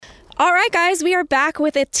All right, guys, we are back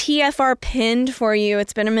with a TFR Pinned for you.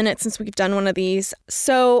 It's been a minute since we've done one of these.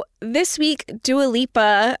 So this week, Dua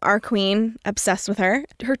Lipa, our queen, obsessed with her.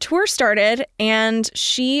 Her tour started, and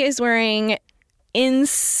she is wearing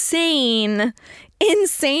insane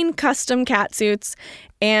custom cat suits.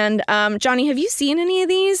 And Johnny, have you seen any of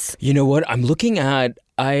these? You know what? I'm looking at,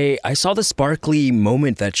 I saw the sparkly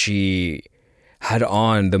moment that she had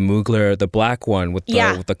on, the Mugler, the black one with the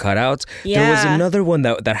cutouts. Yeah. There was another one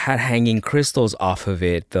that had hanging crystals off of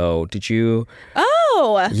it, though. Did you?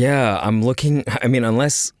 Oh. Yeah, I'm looking. I mean,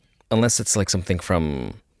 unless it's like something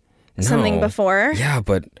from Something before? Yeah,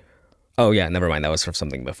 but oh yeah, never mind. That was from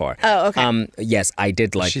something before. Oh, okay. Yes, I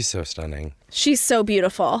did like. She's so stunning. She's so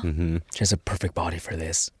beautiful. Mm-hmm. She has a perfect body for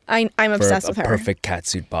this. I'm obsessed with her. Perfect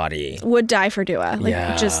catsuit body. Would die for Dua.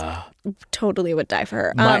 Just totally would die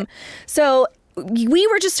for her. So we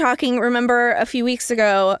were just talking, remember a few weeks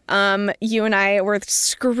ago, you and I were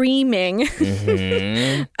screaming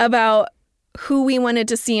about who we wanted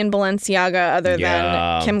to see in Balenciaga other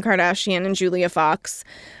than Kim Kardashian and Julia Fox.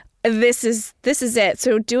 This is it.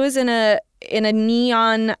 So Dua's in a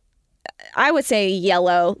neon, I would say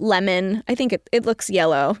yellow, lemon. I think it looks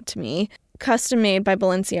yellow to me. Custom made by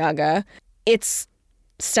Balenciaga. It's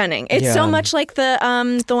stunning. It's so much like the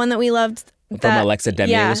one that we loved. From Alexa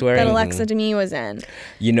Demi was wearing? That Alexa Demi was in.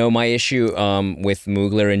 You know, my issue with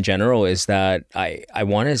Mugler in general is that I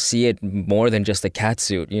want to see it more than just a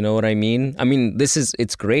catsuit. You know what I mean? I mean,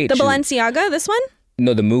 it's great. The Balenciaga, this one?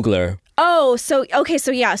 No, the Mugler. Oh, so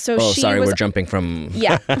yeah. So she sorry, was, we're jumping from...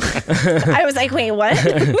 Yeah. I was like, wait, what?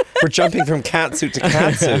 We're jumping from catsuit to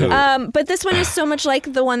catsuit. But this one is so much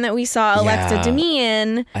like the one that we saw Alexa Demi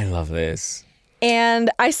in. I love this. And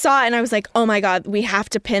I saw it and I was like, oh my God, we have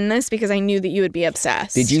to pin this because I knew that you would be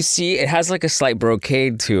obsessed. Did you see? It has like a slight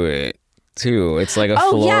brocade to it, too. It's like a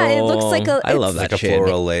floral... Oh, yeah, it looks like a... I love that like shit. a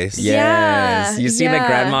floral lace. Yes. You see the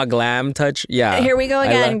grandma glam touch? Yeah. Here we go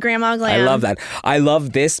again, grandma glam. I love that. I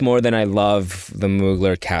love this more than I love the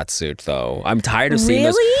Mugler catsuit, though. I'm tired of seeing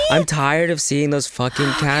those... I'm tired of seeing those fucking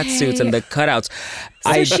catsuits and the cutouts. So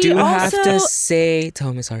I do have also... to say...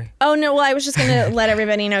 Tell me, sorry. Oh, no, well, I was just going to let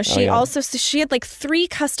everybody know. She she had like 3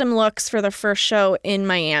 custom looks for the first show in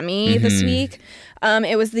Miami this week.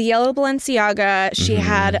 It was the yellow Balenciaga. She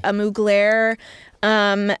had a Mugler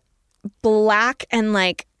black and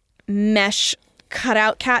like mesh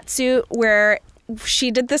cutout catsuit where she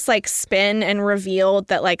did this like spin and revealed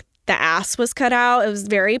that like the ass was cut out. It was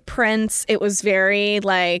very Prince. It was very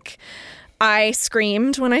like... I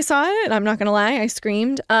screamed when I saw it. I'm not going to lie. I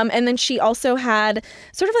screamed. And then she also had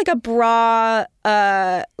sort of like a bra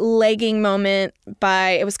legging moment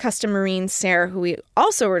it was Custom Marine Sarah, who we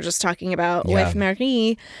also were just talking about with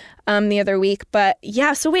Marie the other week. But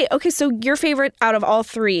yeah, so wait. Okay, so your favorite out of all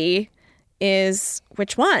 3 is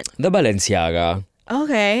which one? The Balenciaga.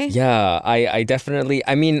 Okay. Yeah, I definitely...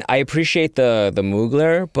 I mean, I appreciate the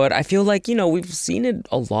Mugler, but I feel like, we've seen it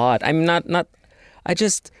a lot. I'm not...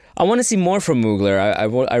 I want to see more from Mugler.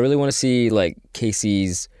 I really want to see like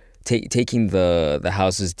Casey's taking the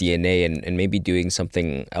house's DNA and maybe doing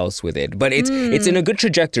something else with it. But it's in a good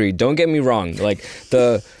trajectory. Don't get me wrong. Like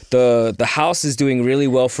the house is doing really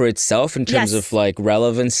well for itself in terms of like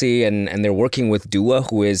relevancy and they're working with Dua,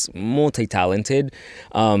 who is multi-talented.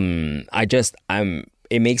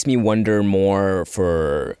 It makes me wonder more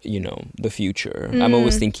for the future. I'm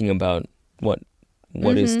always thinking about what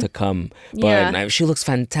is to come. But she looks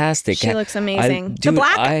fantastic. She looks amazing. The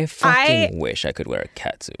black, I fucking wish I could wear a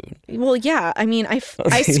catsuit. Well, yeah. I mean, I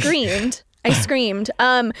screamed. I screamed.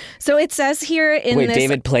 So it says here in this... Wait,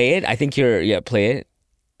 David, play it? I think play it.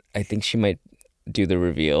 I think she might do the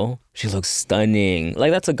reveal. She looks stunning.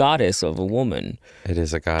 Like, that's a goddess of a woman. It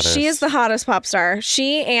is a goddess. She is the hottest pop star.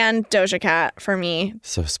 She and Doja Cat for me.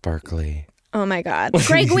 So sparkly. Oh my God.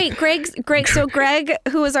 Greg. So Greg,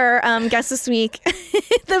 who was our guest this week,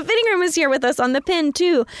 the fitting room is here with us on the pin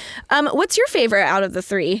too. What's your favorite out of the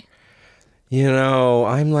 3?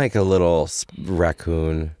 I'm like a little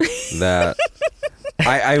raccoon that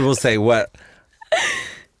I will say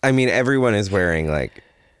everyone is wearing like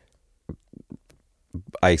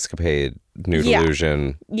Ice Capade, Nude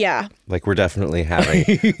Illusion. Yeah. Like we're definitely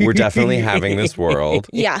having this world.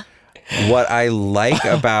 Yeah. What I like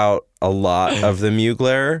about a lot of the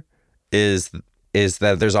Mugler is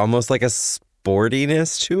that there's almost like a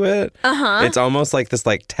sportiness to it. It's almost like this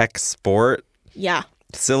like tech sport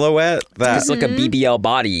silhouette it's like a BBL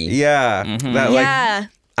body. Yeah. That like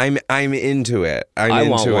I'm into it. I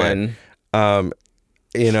want one.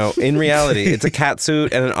 in reality, it's a cat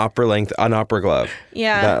suit and an opera glove.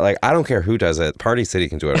 Yeah. That, like, I don't care who does it. Party City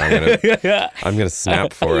can do it. I'm gonna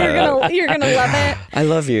snap for it. You're gonna love it. I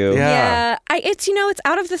love you. Yeah. It's it's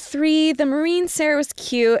out of the three. The Marine Sarah was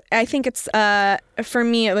cute. I think it's for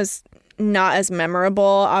me it was not as memorable,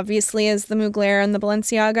 obviously, as the Mugler and the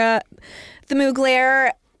Balenciaga. The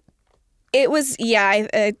Mugler, it was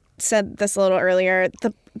I said this a little earlier.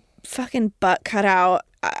 The fucking butt cutout.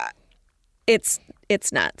 It's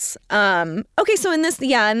nuts. Okay, so in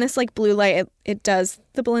this like blue light, it does,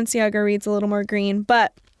 the Balenciaga reads a little more green,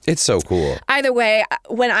 but it's so cool. Either way,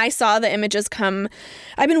 when I saw the images come,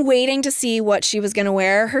 I've been waiting to see what she was going to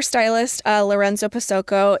wear. Her stylist, Lorenzo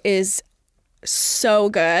Pasocco, is so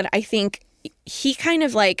good. I think he kind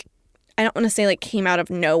of like, I don't want to say like came out of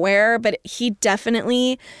nowhere, but he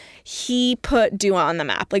put Dua on the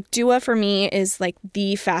map. Like Dua for me is like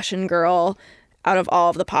the fashion girl out of all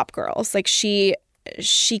of the pop girls. Like she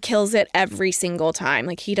kills it every single time.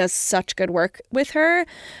 Like he does such good work with her.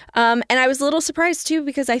 And I was a little surprised too,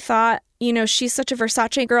 because I thought, she's such a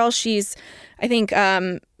Versace girl. I think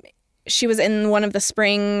she was in one of the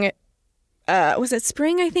spring, was it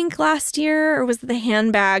spring, I think last year, or was it the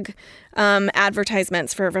handbag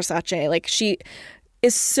advertisements for Versace? Like she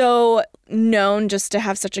is so known just to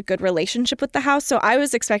have such a good relationship with the house. So I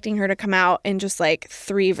was expecting her to come out in just like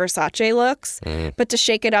 3 Versace looks, but to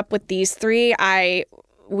shake it up with these 3,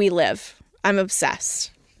 we live. I'm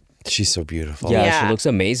obsessed. She's so beautiful. Yeah, she looks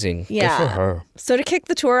amazing. Yeah. Good for her. So to kick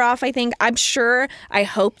the tour off, I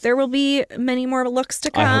hope there will be many more looks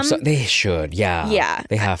to come. I hope so. They should. Yeah. Yeah.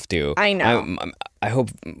 They have to. I know. I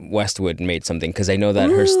hope Westwood made something, because I know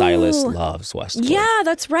that her stylist loves Westwood. Yeah,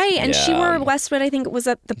 that's right. And she wore Westwood, I think it was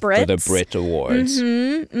at the Brits. For the Brit Awards.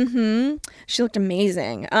 She looked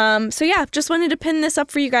amazing. So yeah, just wanted to pin this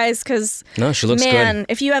up for you guys, because no, she looks good. Man,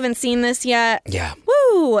 if you haven't seen this yet,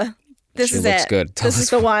 woo! This is looks it. Good. This is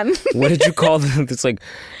the one. What did you call them? It's like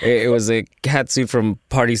it was a cat suit from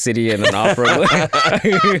Party City and an opera.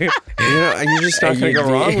 And you're just not going to go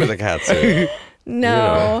wrong with a cat suit.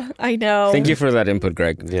 No, I know. Thank you for that input,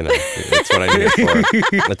 Greg. That's what I'm here for.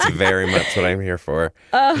 That's very much what I'm here for.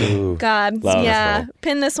 Oh, God. Love. Yeah.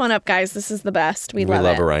 Pin this one up, guys. This is the best. We love it. We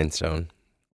love a rhinestone.